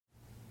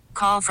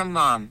Call from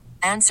mom.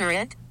 Answer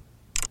it.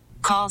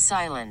 Call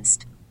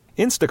silenced.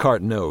 Instacart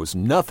knows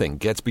nothing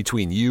gets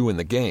between you and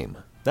the game.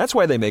 That's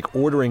why they make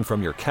ordering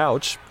from your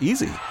couch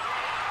easy.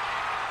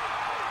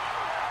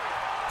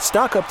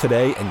 Stock up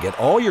today and get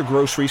all your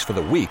groceries for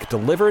the week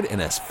delivered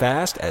in as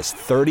fast as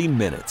 30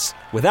 minutes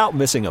without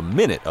missing a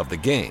minute of the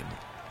game.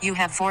 You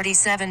have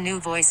 47 new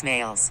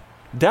voicemails.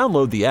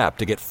 Download the app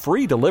to get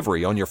free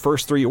delivery on your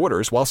first 3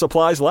 orders while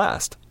supplies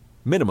last.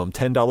 Minimum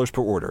 $10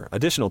 per order.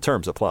 Additional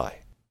terms apply.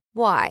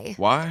 Why?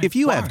 If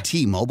you have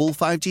T-Mobile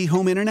 5G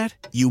home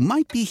internet, you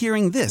might be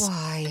hearing this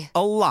Why?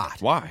 a lot.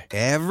 Why?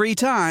 Every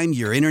time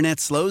your internet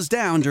slows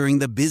down during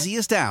the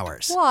busiest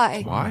hours.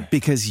 Why?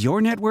 Because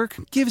your network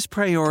gives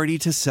priority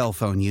to cell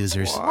phone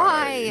users.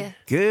 Why?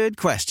 Good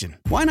question.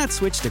 Why not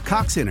switch to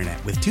Cox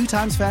Internet with 2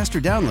 times faster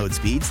download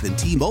speeds than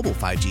T-Mobile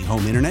 5G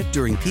home internet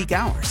during peak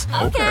hours?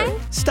 Okay.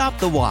 Stop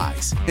the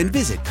whys and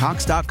visit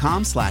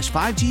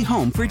cox.com/5G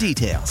home for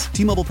details.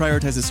 T-Mobile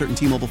prioritizes certain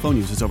T-Mobile phone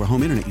users over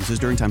home internet users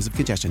during times of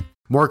congestion.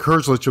 Mark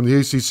Herzlich from the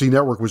ACC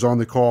Network was on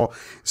the call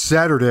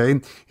Saturday.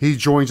 He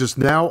joins us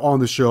now on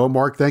the show.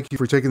 Mark, thank you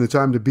for taking the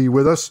time to be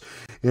with us,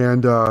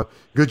 and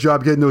good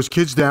job getting those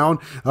kids down.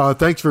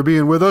 Thanks for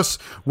being with us.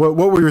 What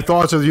were your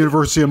thoughts of the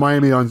University of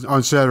Miami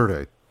on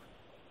Saturday?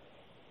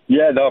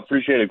 Yeah, no,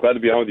 appreciate it. Glad to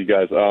be on with you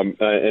guys.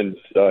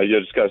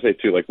 Just gotta say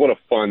too, like what a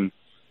fun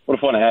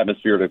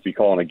atmosphere to be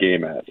calling a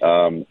game at.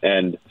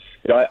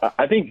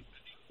 I think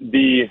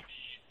the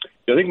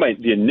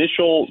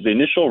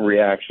initial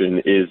reaction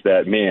is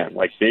that, man,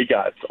 like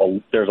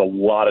there's a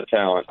lot of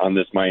talent on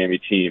this Miami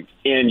team,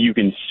 and you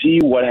can see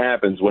what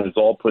happens when it's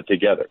all put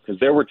together.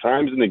 Because there were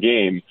times in the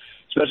game,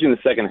 especially in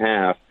the second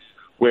half,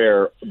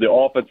 where the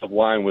offensive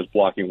line was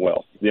blocking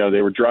well. You know,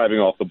 they were driving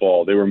off the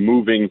ball, they were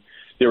moving,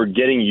 they were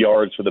getting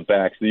yards for the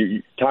backs.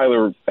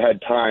 Tyler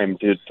had time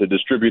to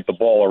distribute the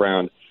ball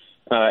around,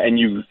 and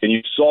you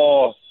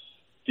saw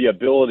the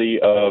ability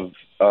of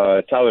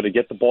Tyler to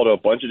get the ball to a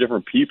bunch of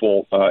different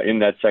people in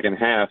that second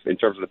half in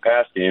terms of the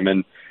pass game.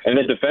 And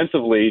then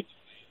defensively,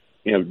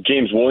 you know,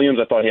 James Williams,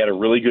 I thought he had a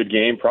really good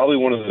game, probably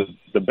one of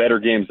the better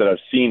games that I've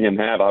seen him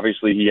have.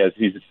 Obviously,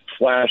 he's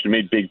flashed and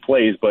made big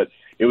plays, but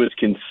it was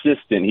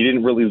consistent. He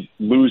didn't really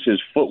lose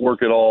his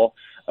footwork at all.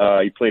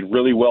 He played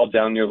really well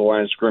down near the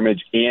line of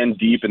scrimmage and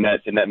deep in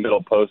that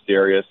middle post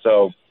area.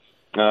 So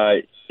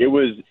I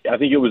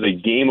think it was a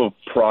game of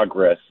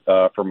progress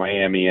for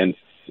Miami. And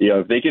you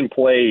know, if they can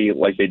play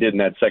like they did in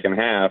that second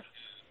half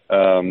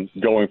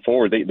going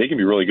forward, they can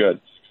be really good.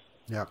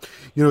 Yeah.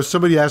 You know,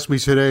 somebody asked me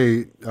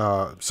today,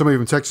 somebody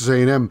from Texas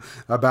A&M,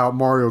 about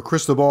Mario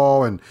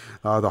Cristobal and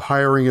the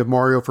hiring of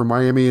Mario for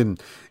Miami.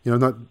 And, you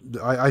know,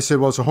 I said,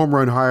 well, it's a home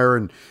run hire,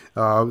 and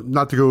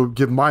not to go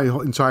give my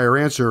entire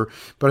answer,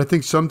 but I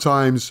think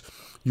sometimes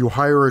you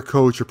hire a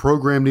coach, a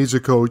program needs a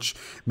coach,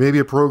 maybe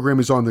a program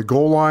is on the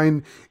goal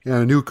line and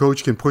a new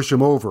coach can push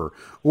them over.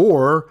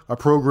 Or a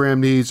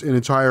program needs an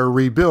entire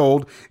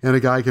rebuild and a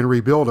guy can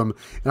rebuild them.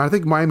 And I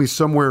think Miami's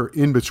somewhere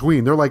in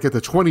between. They're like at the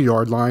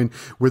 20-yard line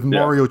with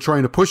Mario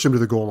trying to push them to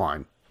the goal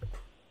line.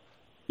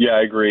 Yeah,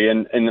 I agree.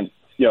 And you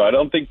know, I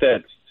don't think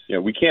that, you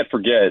know, we can't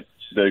forget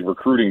the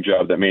recruiting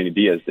job that Manny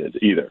Diaz did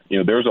either. You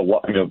know, there's a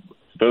lot, you know,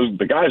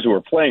 the guys who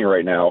are playing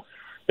right now,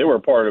 they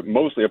were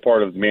mostly a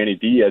part of Manny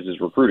Diaz's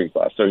recruiting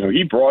class. So, you know,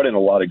 he brought in a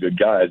lot of good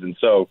guys. And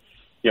so,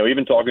 you know,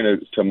 even talking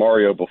to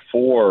Mario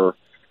before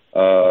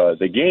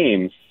the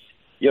game,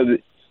 you know,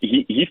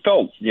 he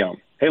felt, you know,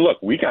 hey, look,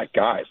 we got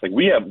guys. Like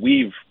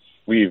we've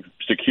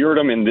secured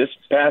them in this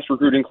past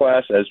recruiting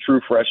class as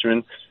true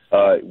freshmen.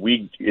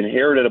 We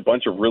inherited a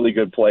bunch of really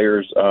good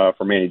players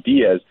from Manny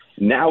Diaz.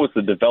 Now it's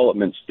the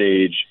development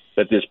stage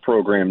that this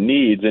program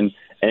needs.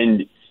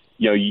 And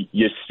you know,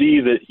 you see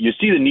the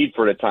need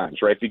for it at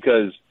times, right?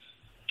 Because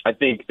I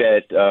think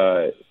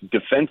that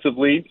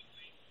defensively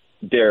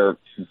they're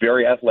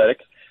very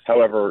athletic,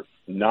 however,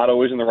 not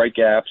always in the right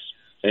gaps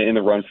in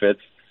the run fits,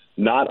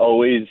 not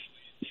always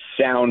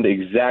sound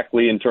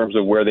exactly in terms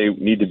of where they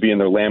need to be in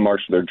their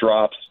landmarks or their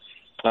drops.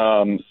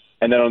 And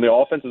then on the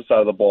offensive side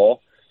of the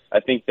ball, I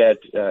think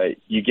that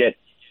you get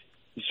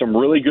some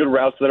really good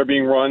routes that are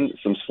being run,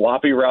 some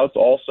sloppy routes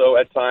also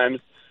at times.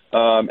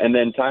 And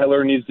then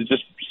Tyler needs to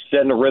just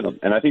set in a rhythm.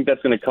 And I think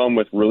that's going to come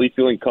with really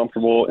feeling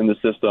comfortable in the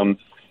system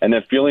and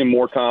then feeling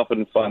more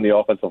confident on the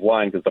offensive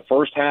line, because the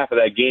first half of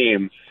that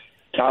game,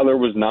 Tyler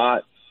was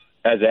not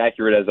as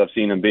accurate as I've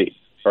seen him be,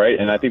 right?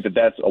 And I think that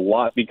that's a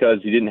lot because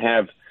he didn't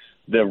have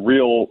the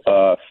real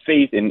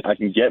faith in I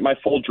can get my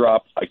full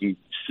drop, I can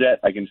set,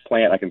 I can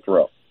plant, I can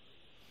throw.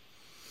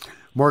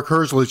 Mark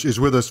Herzlich is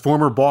with us,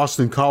 former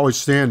Boston College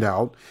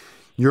standout.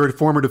 You're a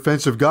former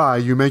defensive guy.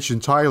 You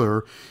mentioned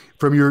Tyler.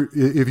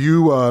 If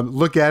you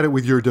look at it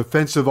with your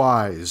defensive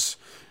eyes,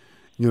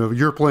 you know,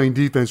 you're playing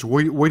defense.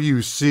 What do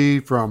you see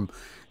from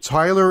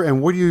Tyler,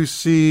 and what do you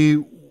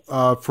see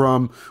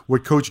from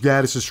what Coach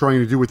Gaddis is trying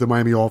to do with the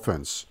Miami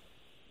offense?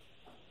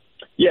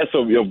 Yeah,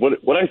 so you know,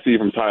 what I see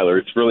from Tyler,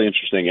 it's really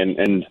interesting,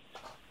 and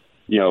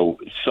you know,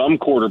 some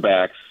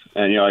quarterbacks,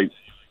 and you know,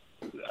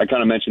 I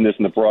kind of mentioned this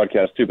in the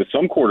broadcast too, but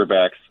some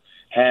quarterbacks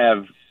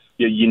have,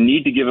 you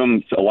need to give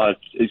him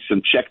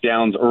some check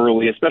downs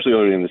early, especially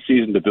early in the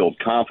season, to build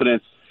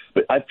confidence.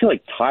 But I feel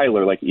like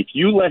Tyler, like if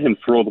you let him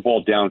throw the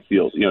ball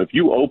downfield, if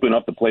you open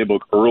up the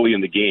playbook early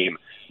in the game,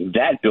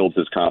 that builds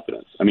his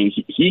confidence. I mean,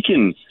 he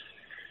can,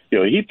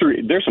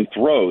 there's some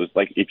throws.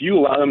 Like if you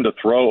allow him to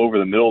throw over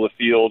the middle of the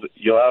field,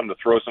 you allow him to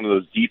throw some of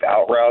those deep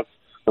out routes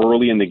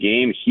early in the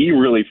game, he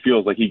really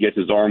feels like he gets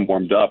his arm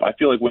warmed up. I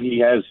feel like when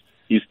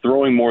he's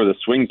throwing more of the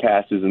swing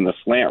passes and the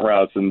slant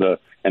routes and the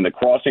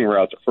crossing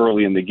routes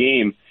early in the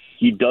game,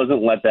 he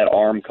doesn't let that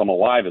arm come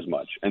alive as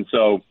much. And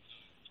so,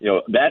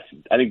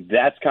 I think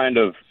that's kind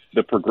of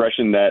the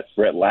progression that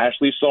Brett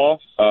Lashley saw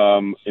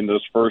in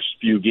those first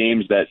few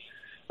games that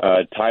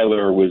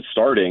Tyler was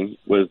starting,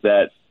 was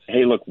that,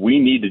 hey, look, we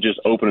need to just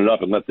open it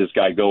up and let this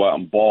guy go out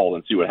and ball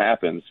and see what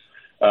happens.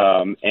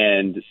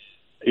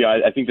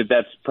 I think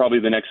that's probably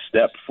the next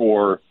step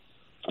for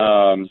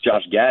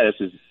Josh Gaddis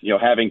is,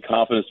 having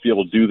confidence to be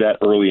able to do that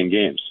early in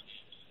games.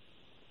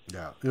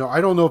 Yeah. I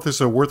don't know if this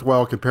is a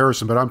worthwhile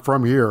comparison, but I'm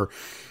from here.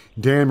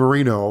 Dan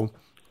Marino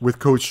with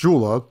Coach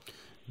Shula.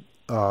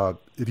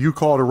 If you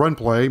called a run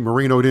play,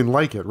 Marino didn't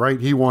like it, right?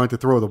 He wanted to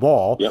throw the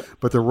ball, yep.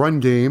 But the run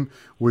game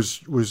was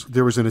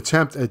there was an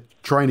attempt at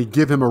trying to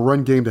give him a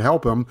run game to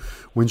help him.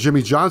 When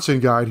Jimmy Johnson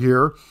got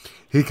here,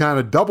 he kind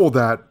of doubled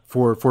that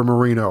for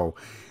Marino.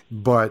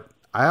 But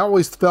I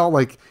always felt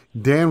like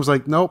Dan was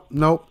like, nope,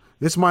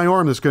 it's my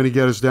arm that's going to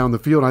get us down the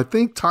field. And I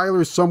think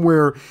Tyler's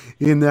somewhere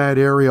in that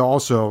area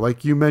also.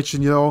 Like you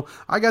mentioned,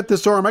 I got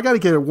this arm, I got to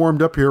get it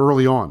warmed up here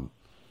early on.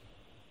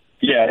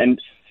 Yeah, and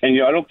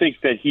I don't think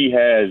that he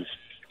has.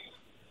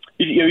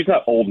 He's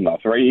not old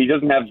enough, right? He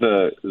doesn't have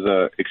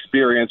the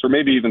experience or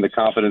maybe even the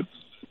confidence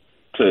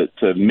to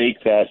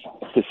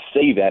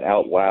say that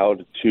out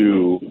loud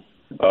to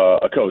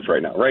a coach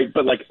right now, right?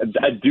 But like,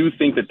 I do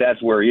think that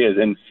that's where he is,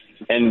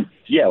 and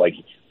yeah, like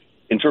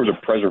in terms of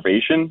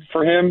preservation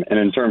for him, and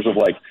in terms of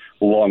like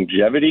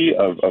longevity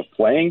of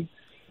playing,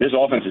 this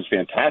offense is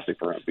fantastic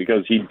for him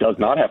because he does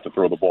not have to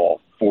throw the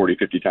ball 40,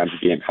 50 times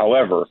a game.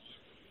 However,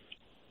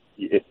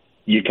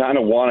 you kind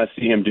of want to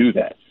see him do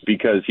that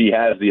because he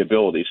has the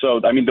ability.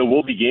 So, I mean, there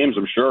will be games,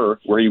 I'm sure,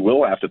 where he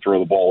will have to throw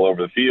the ball all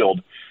over the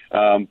field.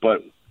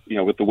 But,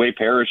 with the way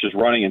Parrish is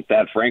running and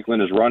Thad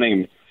Franklin is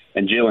running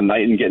and Jalen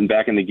Knighton getting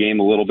back in the game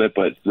a little bit,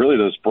 but really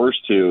those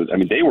first two, I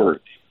mean, they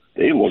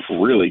looked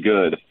really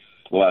good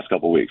the last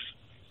couple of weeks.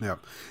 Yeah.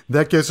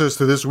 That gets us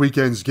to this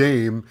weekend's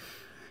game.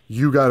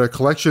 You got a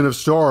collection of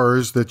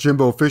stars that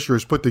Jimbo Fisher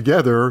has put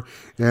together,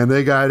 and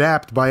they got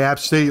apped by App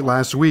State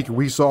last week.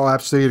 We saw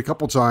App State a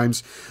couple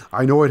times.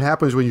 I know it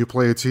happens when you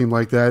play a team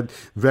like that.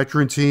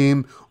 Veteran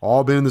team,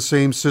 all been in the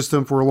same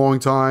system for a long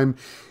time,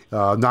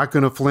 not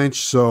going to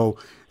flinch. So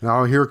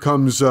now here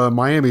comes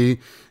Miami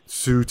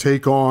to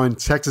take on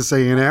Texas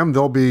A&M.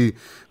 They'll be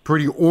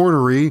pretty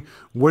ornery.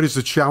 What is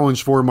the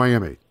challenge for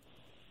Miami?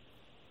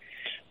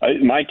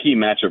 My key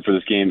matchup for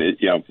this game is,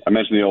 I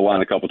mentioned the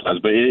O-line a couple times,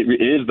 but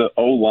it is the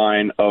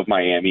O-line of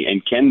Miami,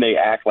 and can they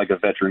act like a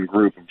veteran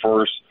group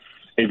versus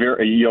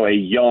a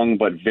young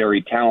but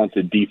very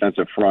talented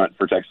defensive front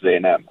for Texas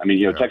A&M? I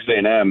mean, Texas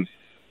A&M,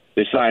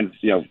 they signed,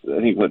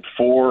 I think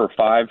 4 or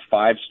 5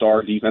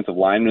 5-star defensive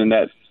linemen in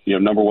that,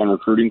 number one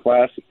recruiting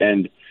class,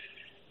 and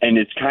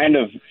it's kind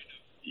of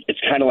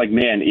like,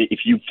 man,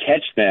 if you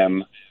catch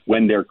them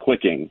when they're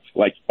clicking,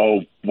 like,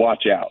 oh,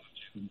 watch out.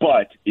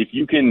 But if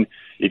you can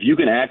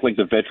act like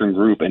the veteran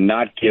group and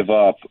not give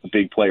up a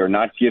big play or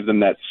not give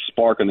them that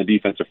spark on the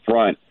defensive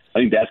front, I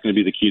think that's going to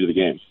be the key to the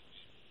game.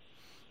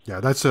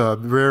 Yeah, that's a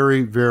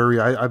very, very.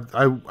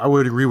 I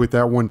would agree with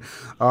that one.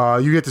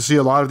 You get to see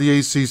a lot of the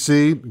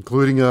ACC,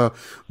 including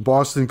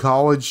Boston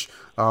College.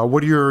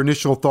 What are your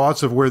initial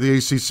thoughts of where the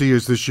ACC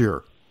is this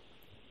year?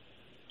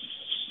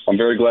 I'm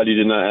very glad you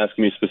did not ask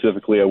me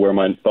specifically where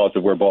my thoughts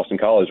of where Boston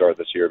College are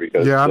this year.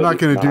 Because I'm not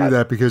going to do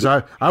that because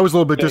I was a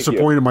little bit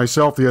disappointed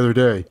myself the other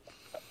day.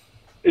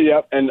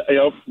 Yep, and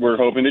we're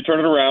hoping to turn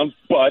it around.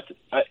 But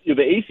the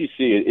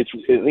ACC,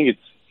 I think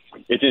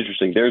it's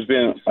interesting.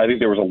 I think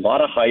there was a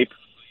lot of hype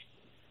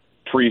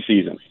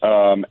preseason,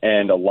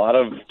 and a lot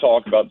of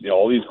talk about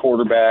all these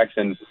quarterbacks,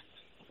 and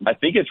I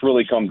think it's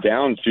really come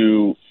down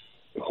to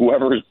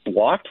whoever is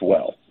blocked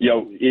well.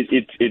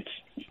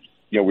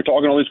 We're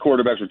talking all these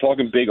quarterbacks, we're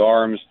talking big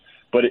arms,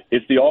 but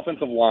it's the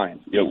offensive line.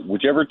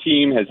 Whichever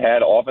team has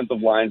had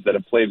offensive lines that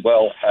have played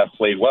well,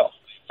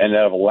 and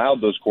that have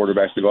allowed those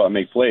quarterbacks to go out and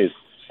make plays.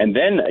 And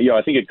then,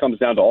 I think it comes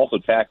down to also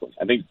tackling.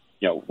 I think,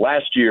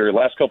 last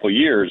couple of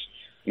years,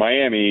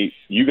 Miami,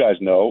 you guys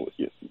know,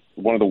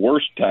 one of the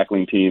worst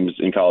tackling teams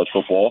in college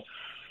football,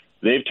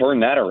 they've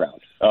turned that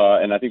around.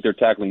 And I think they're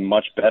tackling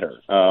much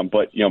better.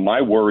 But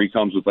my worry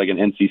comes with like an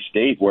NC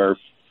State where,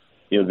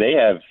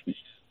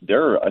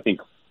 they're, I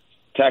think,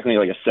 tackling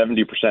like a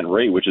 70%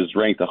 rate, which is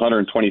ranked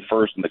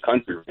 121st in the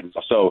country.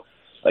 So,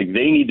 like,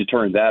 they need to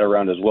turn that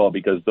around as well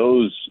because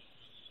those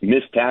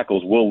missed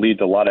tackles will lead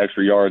to a lot of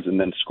extra yards and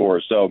then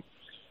scores. So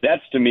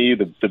that's, to me,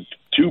 the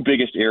two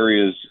biggest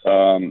areas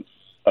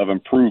of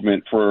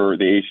improvement for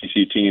the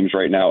ACC teams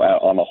right now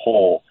on the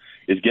whole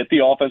is get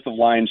the offensive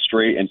line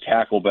straight and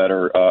tackle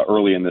better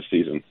early in this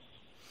season.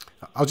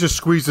 I'll just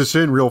squeeze this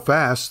in real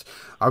fast.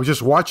 I was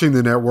just watching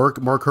the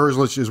network. Mark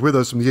Herzlich is with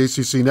us from the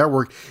ACC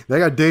network. They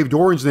got Dave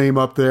Doeren's name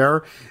up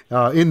there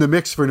in the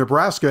mix for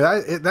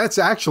Nebraska. That's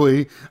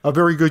actually a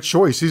very good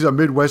choice. He's a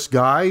Midwest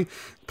guy,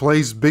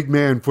 plays big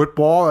man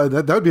football.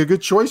 That would be a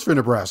good choice for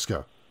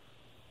Nebraska.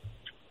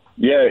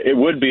 Yeah, it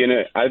would be, and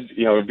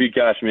it'd be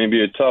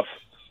a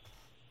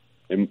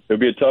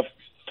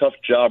tough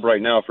job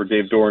right now for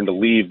Dave Doeren to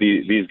leave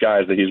these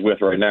guys that he's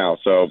with right now.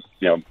 So,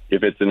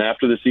 if it's an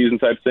after the season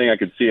type thing, I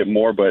could see it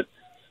more. But,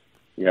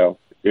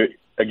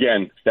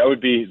 again, that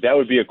would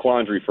be a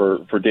quandary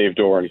for Dave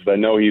Doeren, because I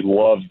know he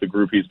loves the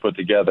group he's put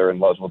together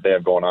and loves what they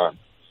have going on.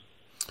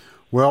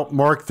 Well,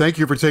 Mark, thank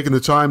you for taking the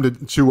time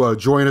to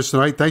join us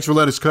tonight. Thanks for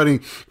letting us cut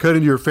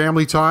into your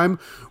family time.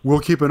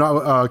 We'll keep an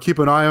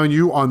eye on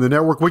you on the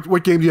network.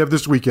 What game do you have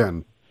this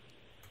weekend?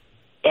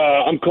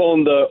 I'm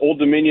calling the Old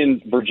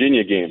Dominion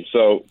Virginia game.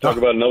 So talk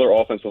about another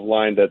offensive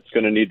line that's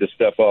going to need to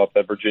step up.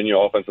 That Virginia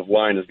offensive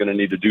line is going to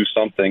need to do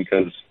something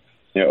because,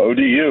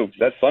 ODU,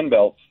 that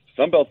Sunbelt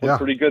looks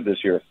pretty good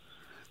this year.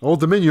 Old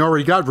Dominion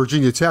already got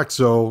Virginia Tech,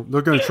 so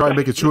they're going to try and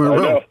make it 2 in a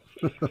row.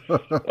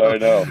 I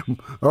know.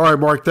 All right,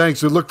 Mark,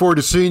 thanks. We look forward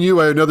to seeing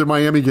you at another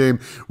Miami game.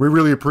 We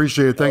really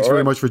appreciate it. Thanks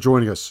very much for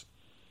joining us.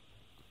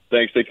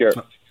 Thanks. Take care.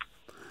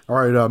 All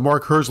right,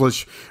 Mark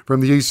Herzlich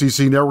from the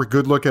ACC Network.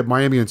 Good look at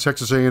Miami and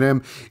Texas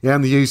A&M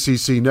and the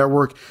ACC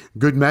Network.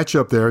 Good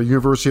matchup there.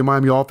 University of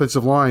Miami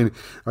offensive line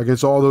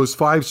against all those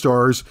 5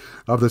 stars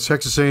of the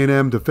Texas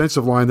A&M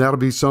defensive line. That'll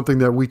be something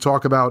that we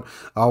talk about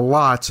a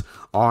lot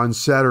on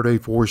Saturday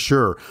for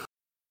sure.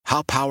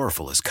 How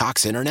powerful is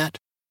Cox Internet?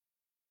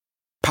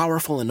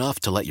 Powerful enough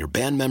to let your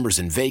band members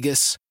in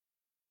Vegas,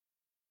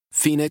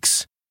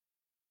 Phoenix,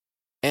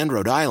 and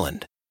Rhode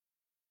Island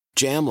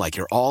jam like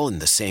you're all in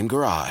the same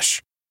garage.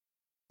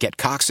 Get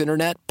Cox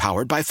Internet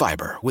powered by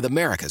fiber with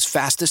America's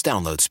fastest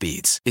download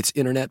speeds. It's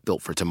internet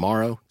built for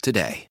tomorrow,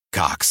 today.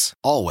 Cox,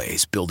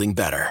 always building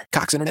better.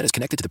 Cox Internet is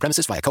connected to the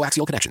premises via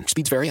coaxial connection.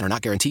 Speeds vary and are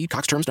not guaranteed.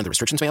 Cox terms and other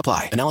restrictions may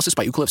apply. Analysis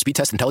by Ookla Speed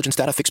Test Intelligence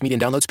Data. Fixed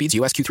median download speeds.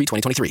 US Q3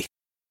 2023.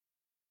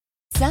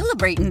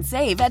 Celebrate and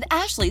save at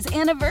Ashley's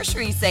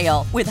Anniversary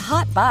Sale. With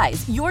Hot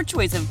Buys, your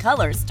choice of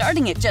colors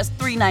starting at just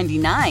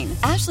 $3.99.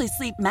 Ashley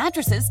Sleep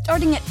mattresses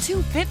starting at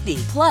 $2.50.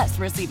 Plus,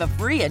 receive a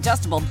free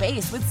adjustable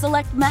base with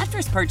select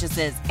mattress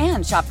purchases.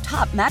 And shop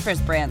top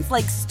mattress brands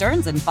like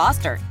Stearns &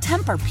 Foster,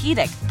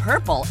 Tempur-Pedic,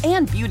 Purple,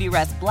 and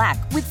Beautyrest Black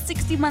with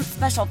 60-month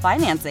special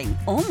financing.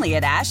 Only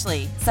at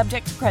Ashley.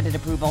 Subject to credit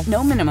approval.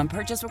 No minimum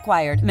purchase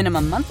required.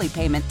 Minimum monthly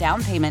payment,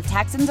 down payment,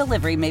 tax, and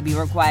delivery may be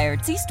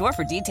required. See store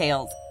for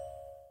details.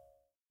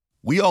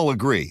 We all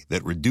agree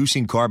that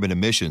reducing carbon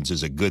emissions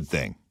is a good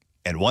thing.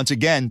 And once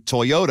again,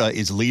 Toyota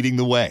is leading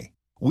the way.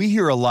 We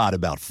hear a lot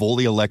about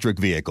fully electric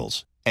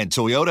vehicles, and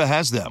Toyota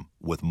has them,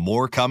 with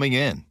more coming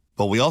in.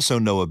 But we also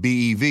know a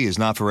BEV is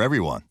not for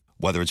everyone,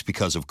 whether it's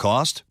because of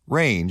cost,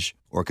 range,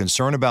 or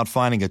concern about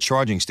finding a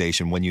charging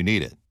station when you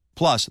need it.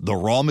 Plus, the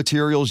raw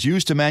materials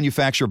used to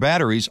manufacture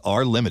batteries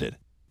are limited.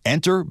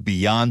 Enter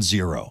Beyond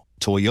Zero,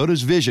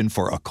 Toyota's vision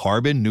for a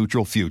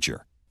carbon-neutral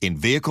future. In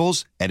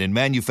vehicles and in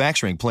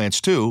manufacturing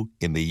plants, too,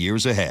 in the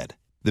years ahead.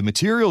 The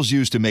materials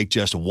used to make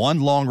just one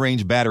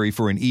long-range battery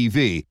for an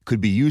EV could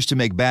be used to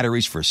make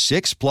batteries for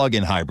 6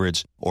 plug-in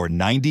hybrids or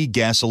 90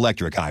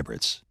 gas-electric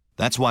hybrids.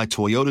 That's why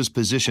Toyota's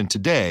position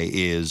today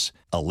is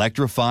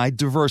electrified,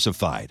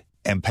 diversified,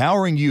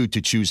 empowering you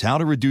to choose how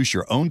to reduce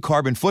your own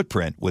carbon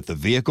footprint with the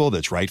vehicle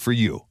that's right for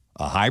you,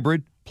 a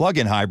hybrid,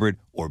 plug-in hybrid,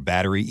 or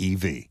battery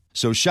EV.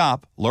 So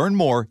shop, learn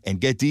more,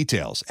 and get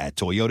details at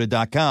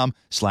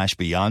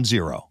toyota.com/beyond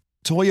zero.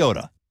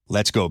 Toyota,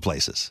 let's go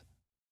places.